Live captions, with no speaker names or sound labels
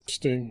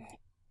Testing.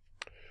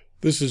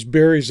 This is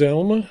Barry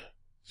Zalma,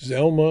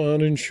 Zalma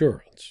on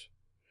Insurance.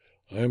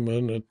 I'm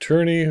an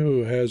attorney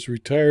who has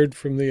retired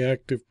from the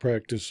active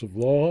practice of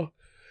law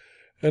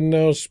and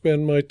now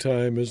spend my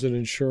time as an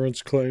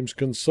insurance claims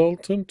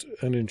consultant,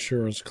 an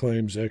insurance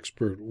claims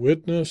expert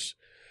witness,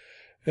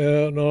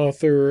 an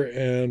author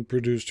and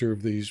producer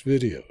of these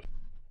videos.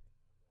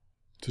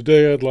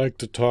 Today I'd like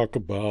to talk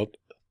about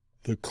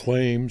the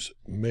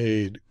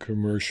claims-made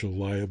commercial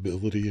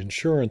liability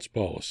insurance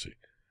policy.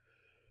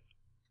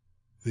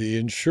 The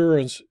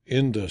insurance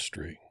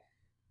industry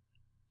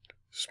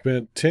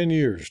spent 10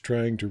 years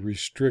trying to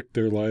restrict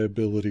their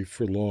liability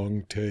for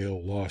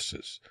long-tail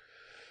losses.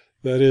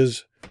 That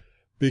is,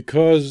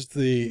 because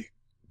the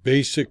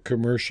basic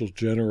commercial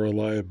general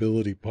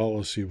liability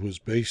policy was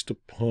based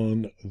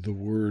upon the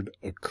word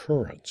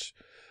occurrence.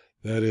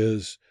 That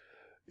is,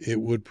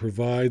 it would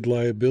provide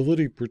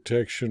liability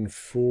protection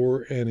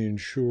for an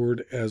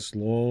insured as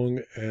long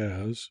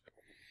as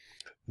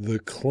the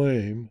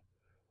claim,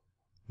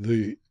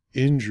 the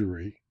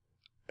injury,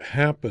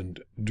 happened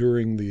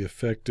during the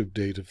effective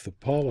date of the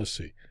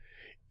policy,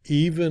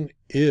 even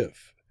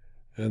if,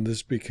 and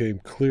this became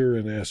clear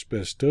in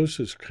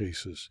asbestosis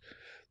cases,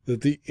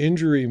 that the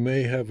injury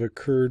may have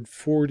occurred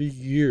 40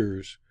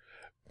 years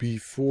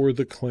before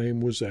the claim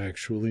was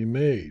actually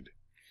made,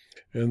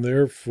 and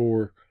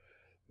therefore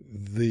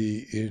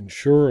the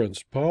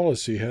insurance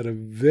policy had a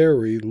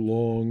very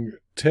long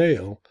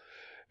tail,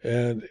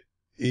 and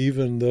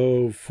even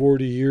though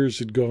 40 years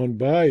had gone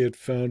by, it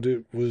found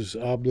it was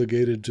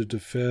obligated to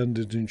defend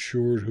an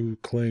insured who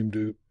claimed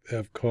to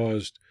have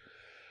caused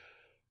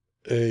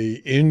an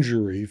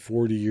injury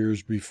 40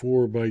 years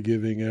before by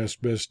giving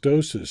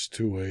asbestosis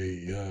to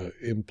a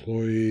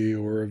employee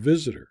or a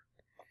visitor.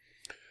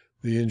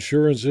 The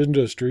insurance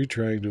industry,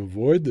 trying to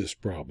avoid this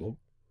problem,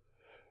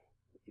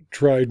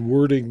 tried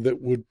wording that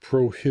would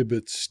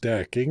prohibit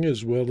stacking,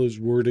 as well as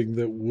wording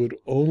that would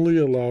only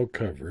allow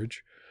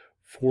coverage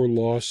for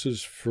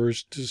losses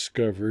first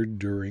discovered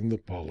during the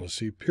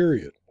policy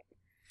period.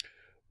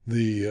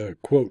 The,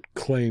 quote,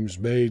 claims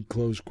made,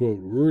 close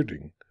quote,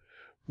 wording,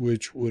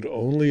 which would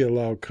only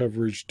allow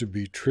coverage to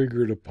be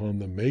triggered upon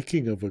the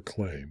making of a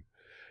claim,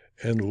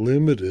 and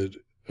limited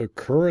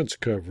occurrence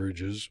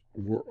coverages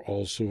were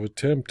also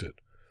attempted.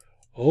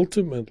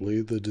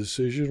 Ultimately, the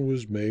decision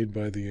was made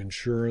by the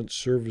Insurance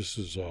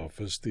Services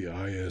Office, the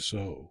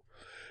ISO,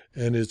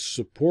 and its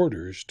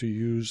supporters to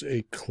use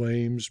a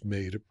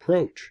claims-made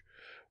approach,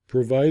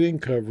 providing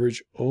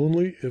coverage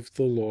only if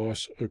the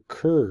loss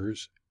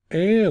occurs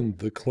and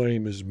the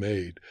claim is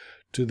made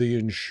to the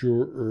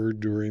insurer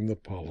during the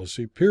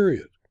policy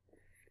period.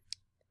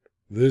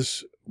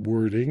 This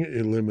wording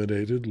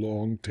eliminated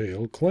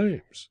long-tail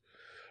claims.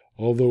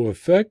 Although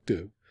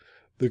effective,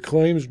 the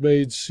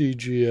claims-made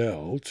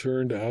CGL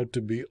turned out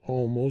to be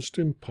almost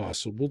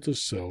impossible to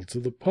sell to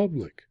the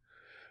public.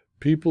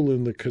 People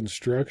in the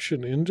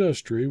construction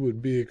industry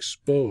would be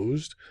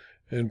exposed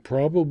and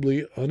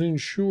probably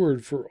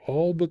uninsured for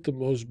all but the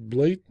most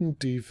blatant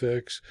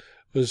defects,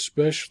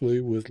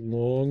 especially with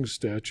long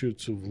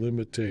statutes of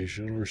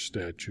limitation or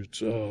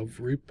statutes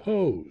of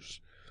repose.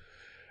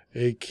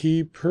 A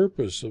key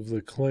purpose of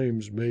the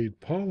claims-made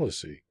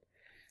policy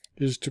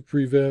is to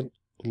prevent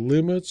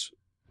limits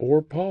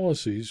or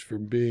policies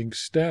from being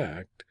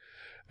stacked,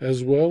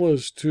 as well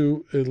as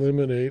to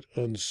eliminate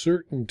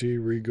uncertainty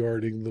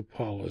regarding the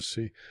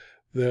policy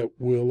that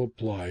will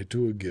apply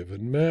to a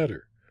given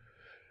matter.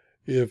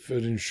 If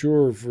an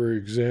insurer, for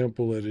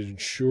example, had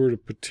insured a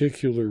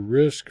particular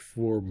risk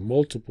for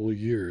multiple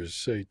years,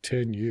 say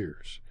 10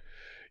 years,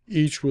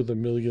 each with $1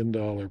 million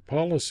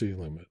policy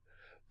limit,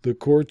 the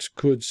courts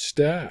could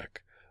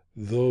stack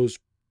those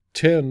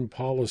 10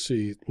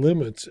 policy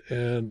limits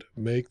and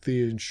make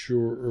the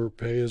insurer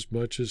pay as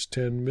much as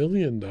 $10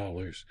 million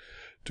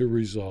to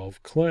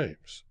resolve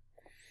claims.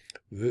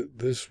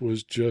 This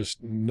was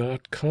just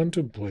not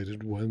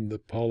contemplated when the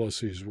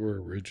policies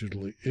were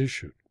originally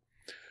issued.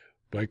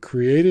 By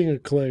creating a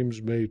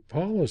claims-made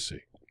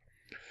policy,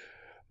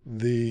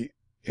 the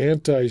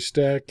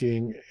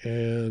anti-stacking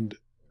and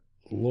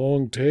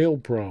long-tail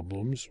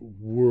problems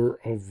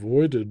were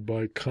avoided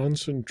by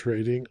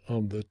concentrating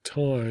on the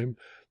time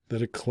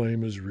that a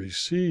claim is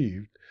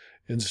received,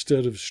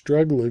 instead of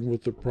struggling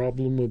with the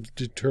problem of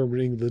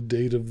determining the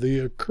date of the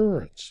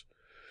occurrence.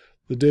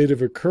 The date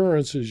of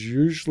occurrence is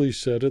usually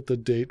set at the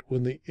date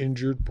when the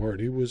injured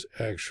party was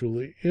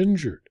actually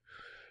injured.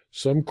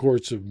 Some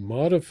courts have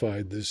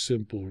modified this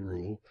simple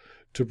rule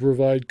to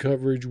provide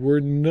coverage where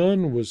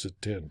none was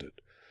attended.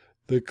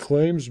 The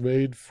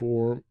claims-made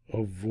form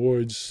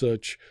avoids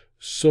such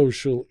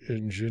social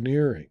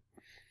engineering.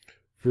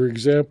 For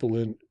example,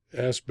 in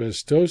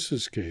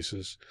asbestosis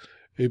cases,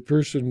 a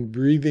person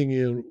breathing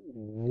in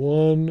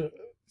one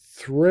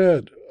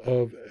thread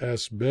of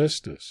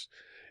asbestos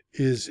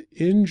is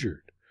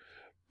injured,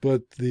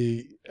 but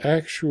the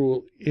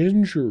actual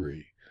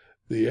injury,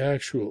 the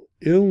actual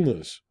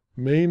illness,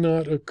 may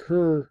not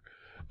occur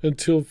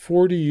until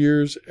 40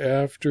 years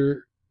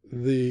after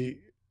the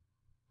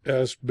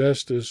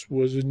asbestos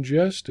was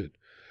ingested.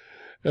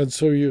 And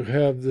so you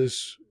have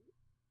this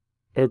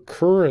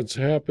occurrence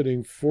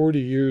happening 40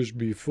 years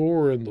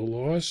before in the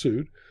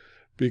lawsuit,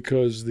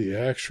 because the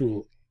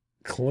actual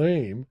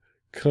claim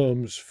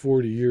comes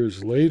 40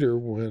 years later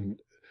when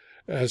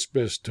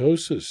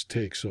asbestosis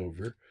takes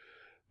over.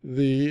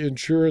 The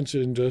insurance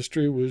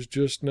industry was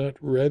just not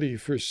ready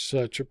for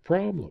such a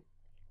problem.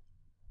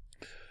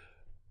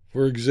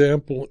 For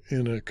example,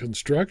 in a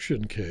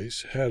construction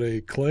case, had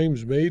a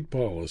claims-made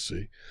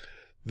policy,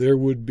 there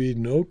would be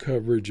no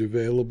coverage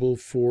available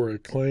for a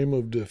claim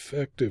of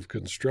defective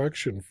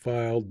construction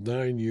filed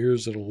 9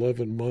 years and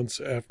 11 months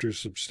after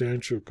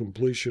substantial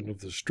completion of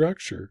the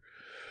structure,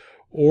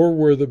 or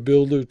where the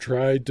builder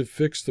tried to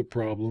fix the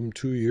problem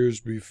 2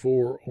 years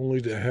before only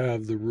to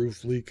have the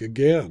roof leak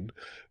again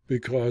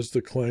because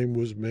the claim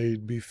was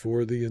made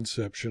before the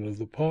inception of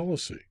the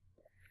policy.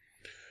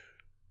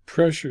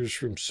 Pressures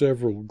from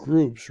several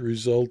groups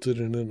resulted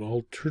in an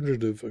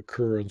alternative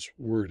occurrence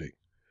wording.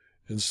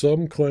 In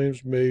some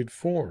claims-made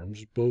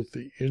forms, both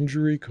the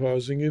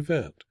injury-causing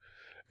event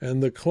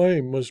and the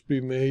claim must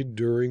be made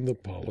during the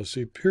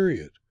policy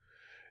period.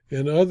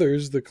 In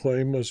others, the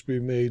claim must be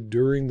made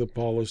during the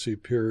policy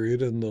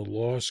period and the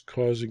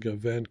loss-causing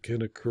event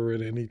can occur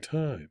at any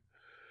time.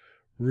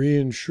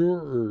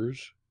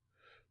 Reinsurers,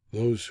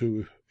 those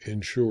who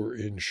insure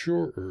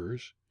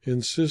insurers,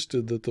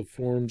 insisted that the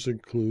forms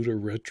include a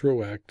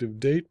retroactive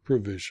date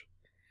provision.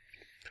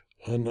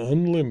 An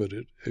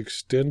unlimited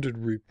extended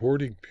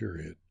reporting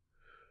period,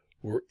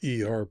 or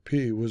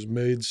ERP, was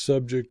made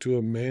subject to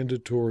a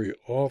mandatory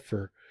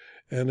offer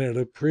and at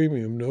a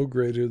premium no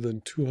greater than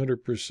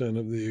 200%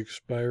 of the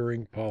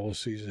expiring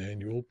policy's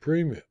annual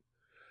premium.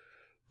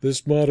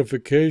 This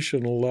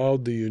modification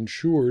allowed the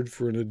insured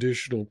for an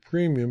additional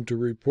premium to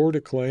report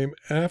a claim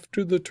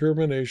after the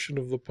termination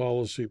of the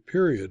policy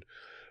period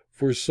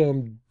for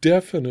some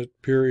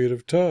definite period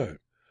of time,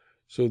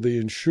 so the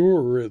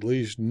insurer at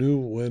least knew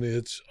when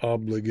its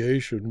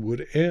obligation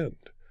would end.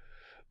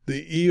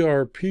 The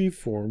ERP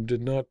form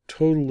did not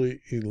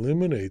totally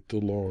eliminate the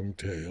long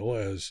tail,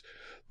 as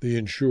the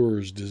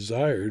insurers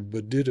desired,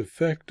 but did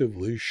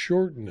effectively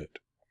shorten it.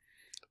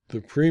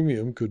 The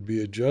premium could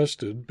be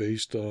adjusted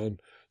based on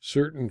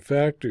certain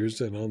factors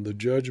and on the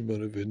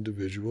judgment of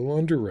individual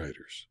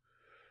underwriters.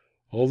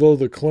 Although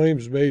the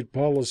claims-made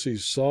policy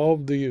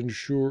solved the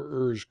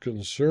insurer's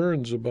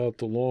concerns about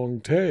the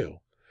long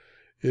tail,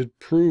 it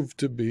proved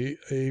to be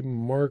a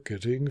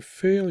marketing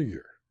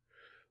failure.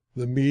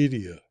 The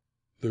media,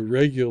 the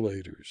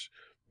regulators,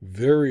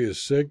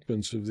 various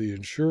segments of the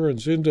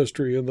insurance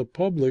industry, and the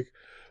public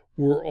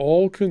were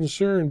all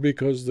concerned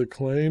because the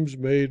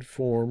claims-made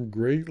form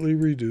greatly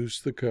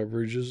reduced the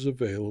coverages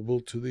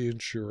available to the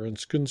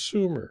insurance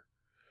consumer.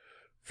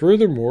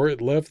 Furthermore,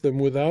 it left them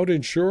without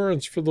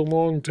insurance for the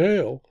long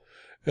tail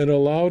and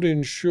allowed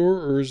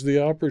insurers the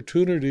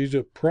opportunity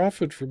to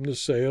profit from the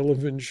sale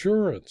of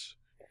insurance.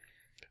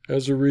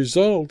 As a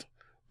result,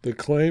 the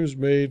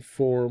claims-made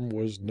form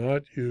was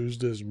not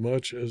used as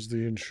much as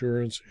the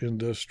insurance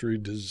industry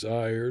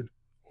desired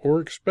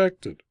or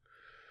expected.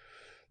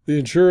 The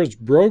insurance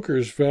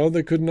brokers found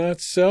they could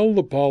not sell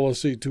the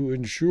policy to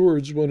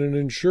insureds when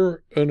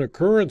an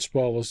occurrence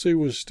policy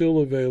was still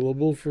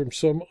available from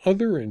some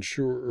other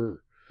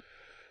insurer.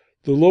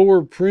 The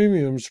lower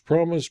premiums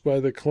promised by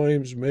the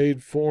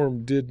claims-made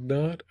form did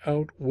not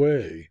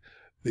outweigh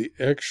the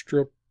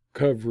extra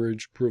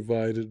coverage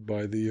provided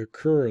by the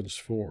occurrence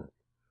form.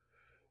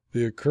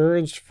 The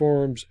occurrence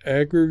form's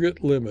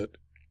aggregate limit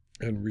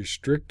and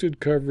restricted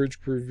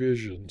coverage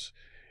provisions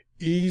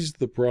eased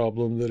the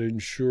problem that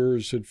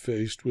insurers had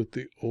faced with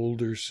the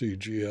older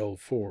CGL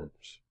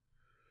forms.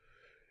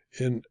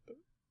 In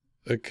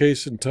a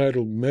case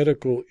entitled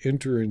Medical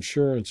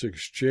Interinsurance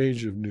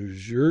Exchange of New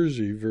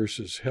Jersey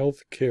versus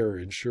Health Care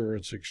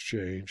Insurance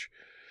Exchange,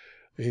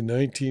 a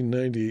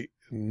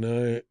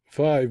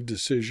 1995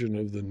 decision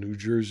of the New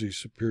Jersey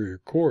Superior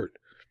Court,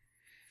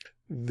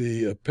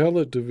 the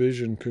appellate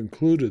division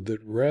concluded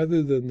that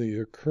rather than the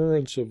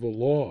occurrence of a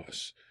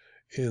loss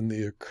in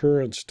the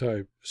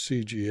occurrence-type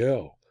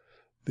CGL,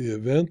 the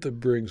event that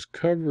brings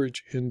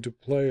coverage into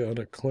play on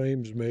a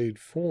claims-made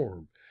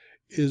form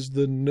is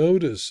the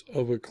notice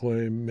of a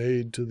claim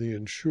made to the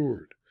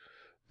insured.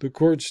 The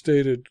court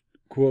stated,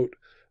 quote,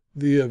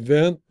 "The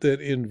event that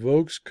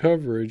invokes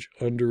coverage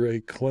under a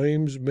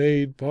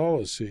claims-made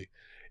policy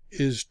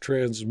is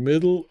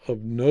transmittal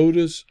of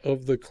notice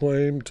of the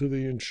claim to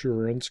the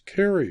insurance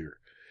carrier.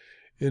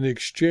 In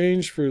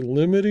exchange for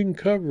limiting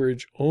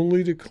coverage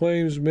only to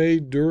claims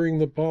made during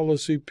the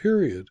policy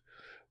period,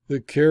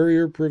 the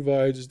carrier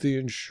provides the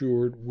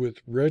insured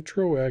with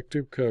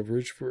retroactive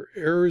coverage for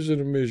errors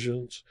and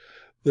omissions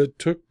that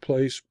took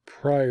place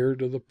prior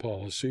to the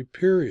policy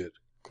period."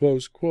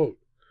 Close quote.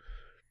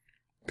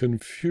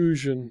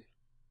 Confusion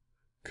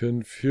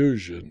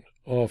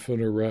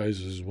often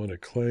arises when a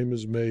claim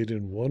is made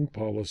in one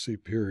policy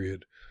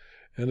period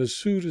and a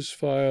suit is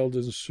filed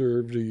and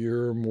served a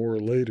year or more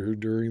later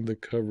during the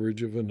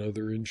coverage of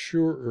another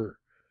insurer.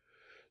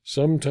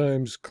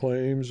 Sometimes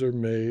claims are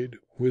made,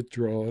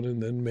 withdrawn,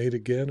 and then made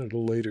again at a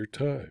later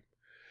time.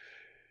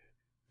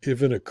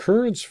 If an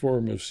occurrence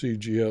form of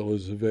CGL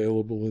is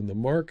available in the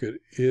market,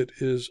 it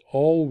is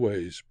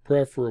always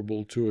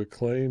preferable to a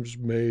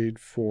claims-made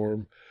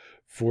form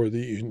for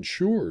the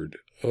insured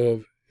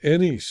of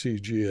any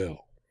CGL.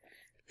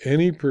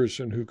 Any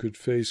person who could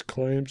face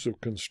claims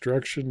of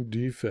construction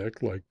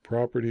defect, like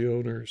property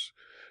owners,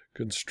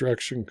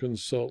 construction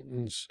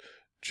consultants,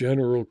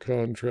 general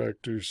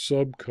contractors,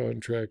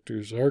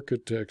 subcontractors,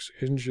 architects,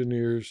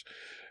 engineers,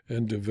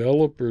 and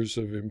developers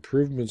of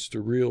improvements to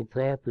real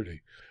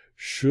property,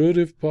 should,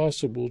 if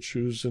possible,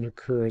 choose an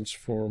occurrence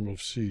form of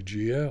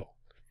CGL.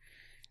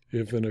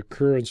 If an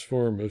occurrence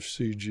form of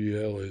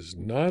CGL is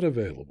not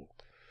available,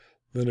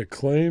 then a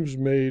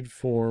claims-made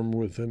form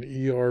with an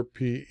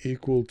ERP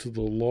equal to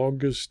the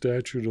longest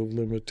statute of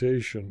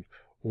limitation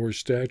or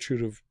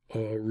statute of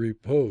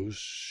repose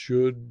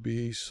should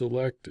be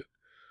selected.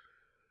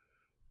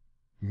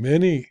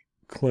 Many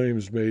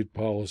claims-made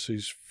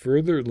policies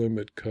further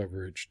limit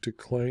coverage to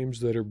claims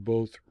that are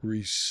both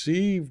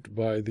received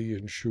by the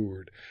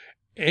insured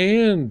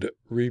and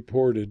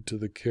reported to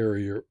the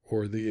carrier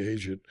or the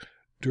agent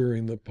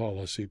during the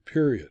policy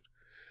period.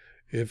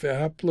 If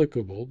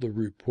applicable, the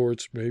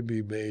reports may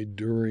be made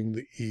during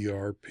the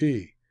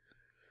ERP.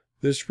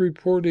 This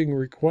reporting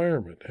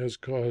requirement has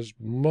caused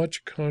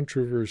much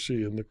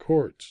controversy in the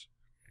courts.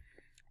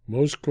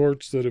 Most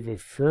courts that have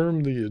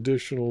affirmed the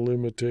additional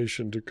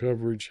limitation to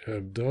coverage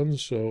have done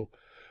so,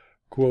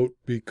 quote,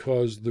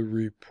 because the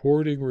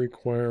reporting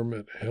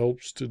requirement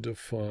helps to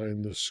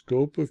define the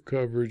scope of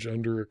coverage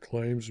under a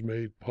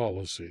claims-made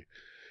policy,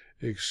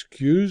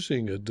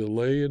 excusing a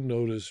delay in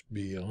notice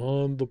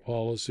beyond the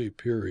policy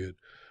period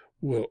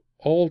will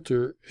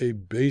alter a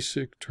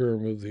basic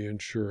term of the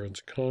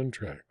insurance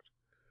contract.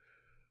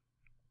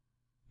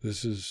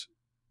 This is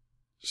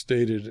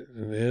stated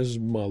in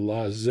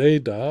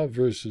Esmalazeda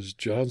versus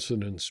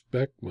Johnson and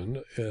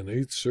Speckman, an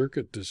Eighth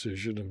Circuit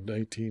decision of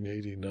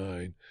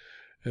 1989,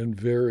 and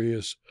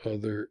various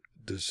other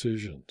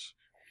decisions.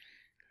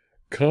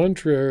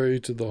 Contrary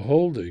to the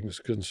holdings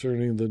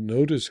concerning the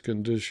notice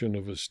condition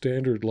of a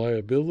standard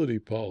liability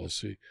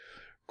policy,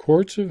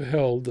 courts have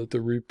held that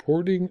the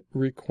reporting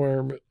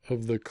requirement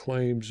of the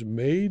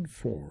claims-made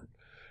form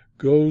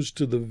goes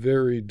to the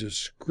very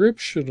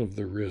description of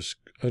the risk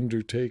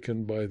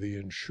undertaken by the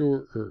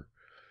insurer.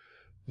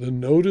 The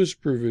notice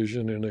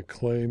provision in a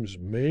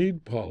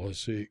claims-made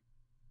policy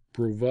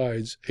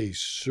provides a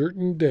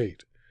certain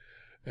date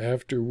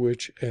after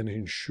which an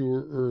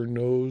insurer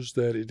knows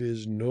that it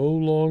is no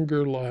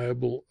longer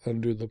liable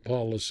under the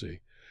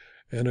policy,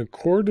 and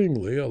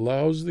accordingly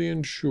allows the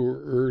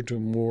insurer to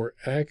more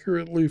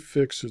accurately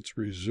fix its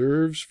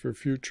reserves for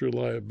future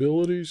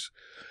liabilities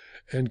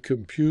and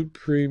compute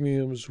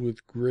premiums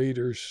with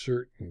greater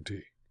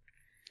certainty.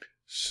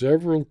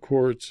 Several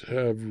courts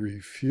have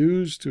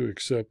refused to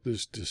accept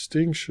this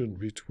distinction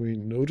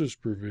between notice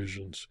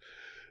provisions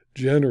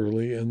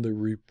generally and the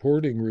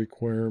reporting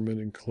requirement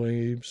in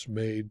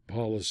claims-made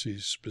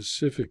policies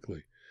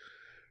specifically.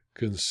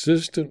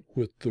 Consistent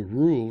with the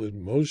rule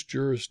in most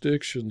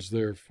jurisdictions,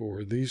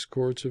 therefore, these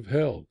courts have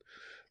held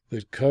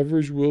that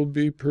coverage will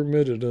be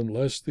permitted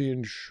unless the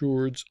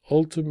insured's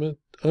ultimate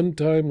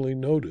untimely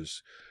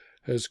notice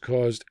has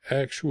caused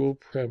actual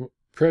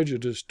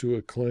prejudice to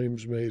a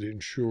claims-made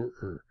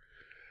insurer.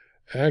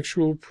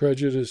 Actual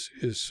prejudice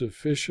is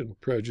sufficient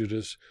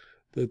prejudice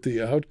that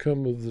the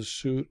outcome of the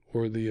suit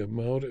or the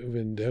amount of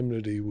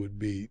indemnity would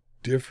be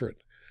different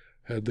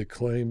had the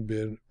claim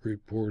been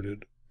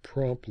reported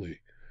promptly.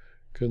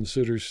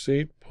 Consider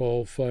St.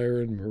 Paul Fire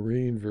and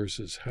Marine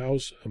versus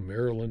House, a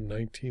Maryland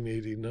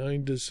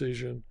 1989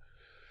 decision,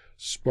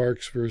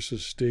 Sparks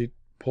versus St.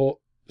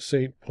 Paul,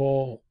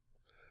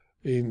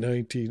 a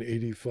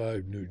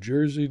 1985 New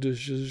Jersey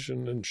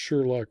decision, and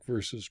Sherlock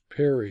versus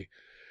Perry,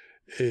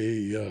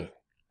 a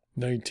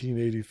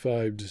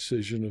 1985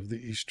 decision of the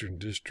Eastern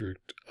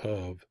District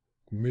of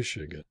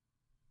Michigan.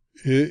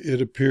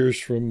 It appears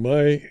from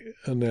my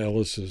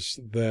analysis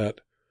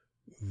that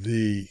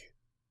the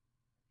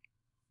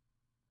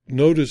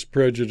notice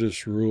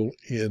prejudice rule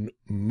in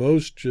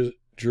most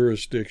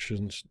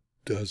jurisdictions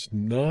does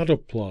not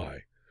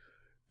apply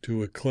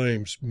to a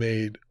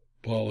claims-made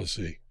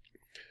policy,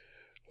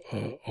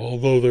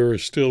 although there are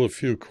still a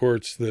few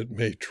courts that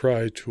may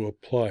try to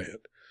apply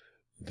it.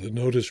 The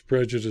notice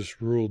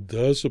prejudice rule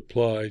does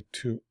apply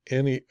to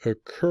any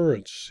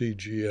occurrence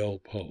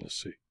CGL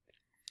policy.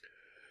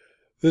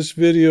 This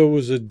video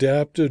was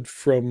adapted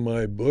from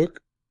my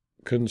book,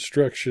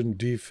 Construction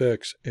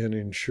Defects and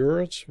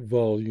Insurance,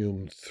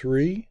 Volume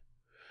 3,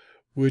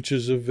 which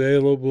is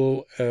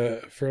available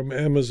from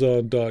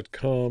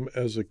Amazon.com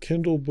as a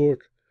Kindle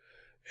book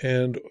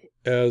and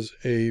as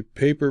a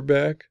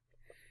paperback,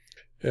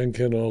 and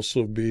can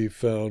also be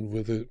found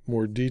with a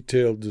more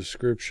detailed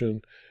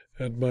description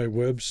at my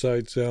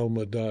website,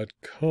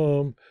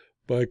 Zalma.com,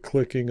 by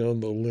clicking on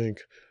the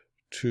link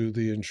to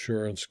the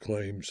Insurance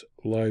Claims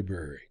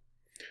Library.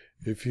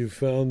 If you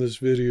found this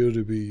video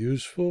to be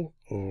useful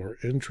or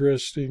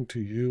interesting to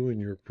you in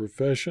your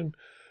profession,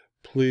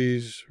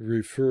 please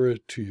refer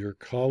it to your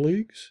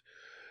colleagues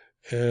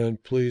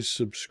And please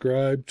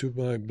subscribe to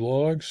my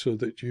blog so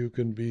that you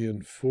can be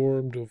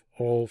informed of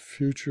all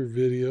future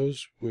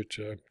videos, which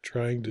I'm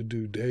trying to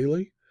do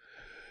daily.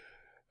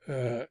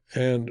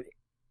 And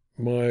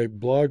my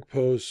blog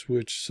posts,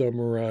 which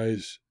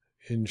summarize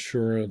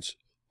insurance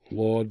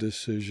law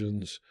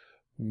decisions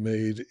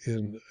made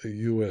in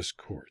U.S.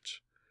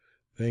 courts.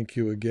 Thank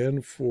you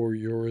again for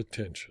your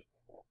attention.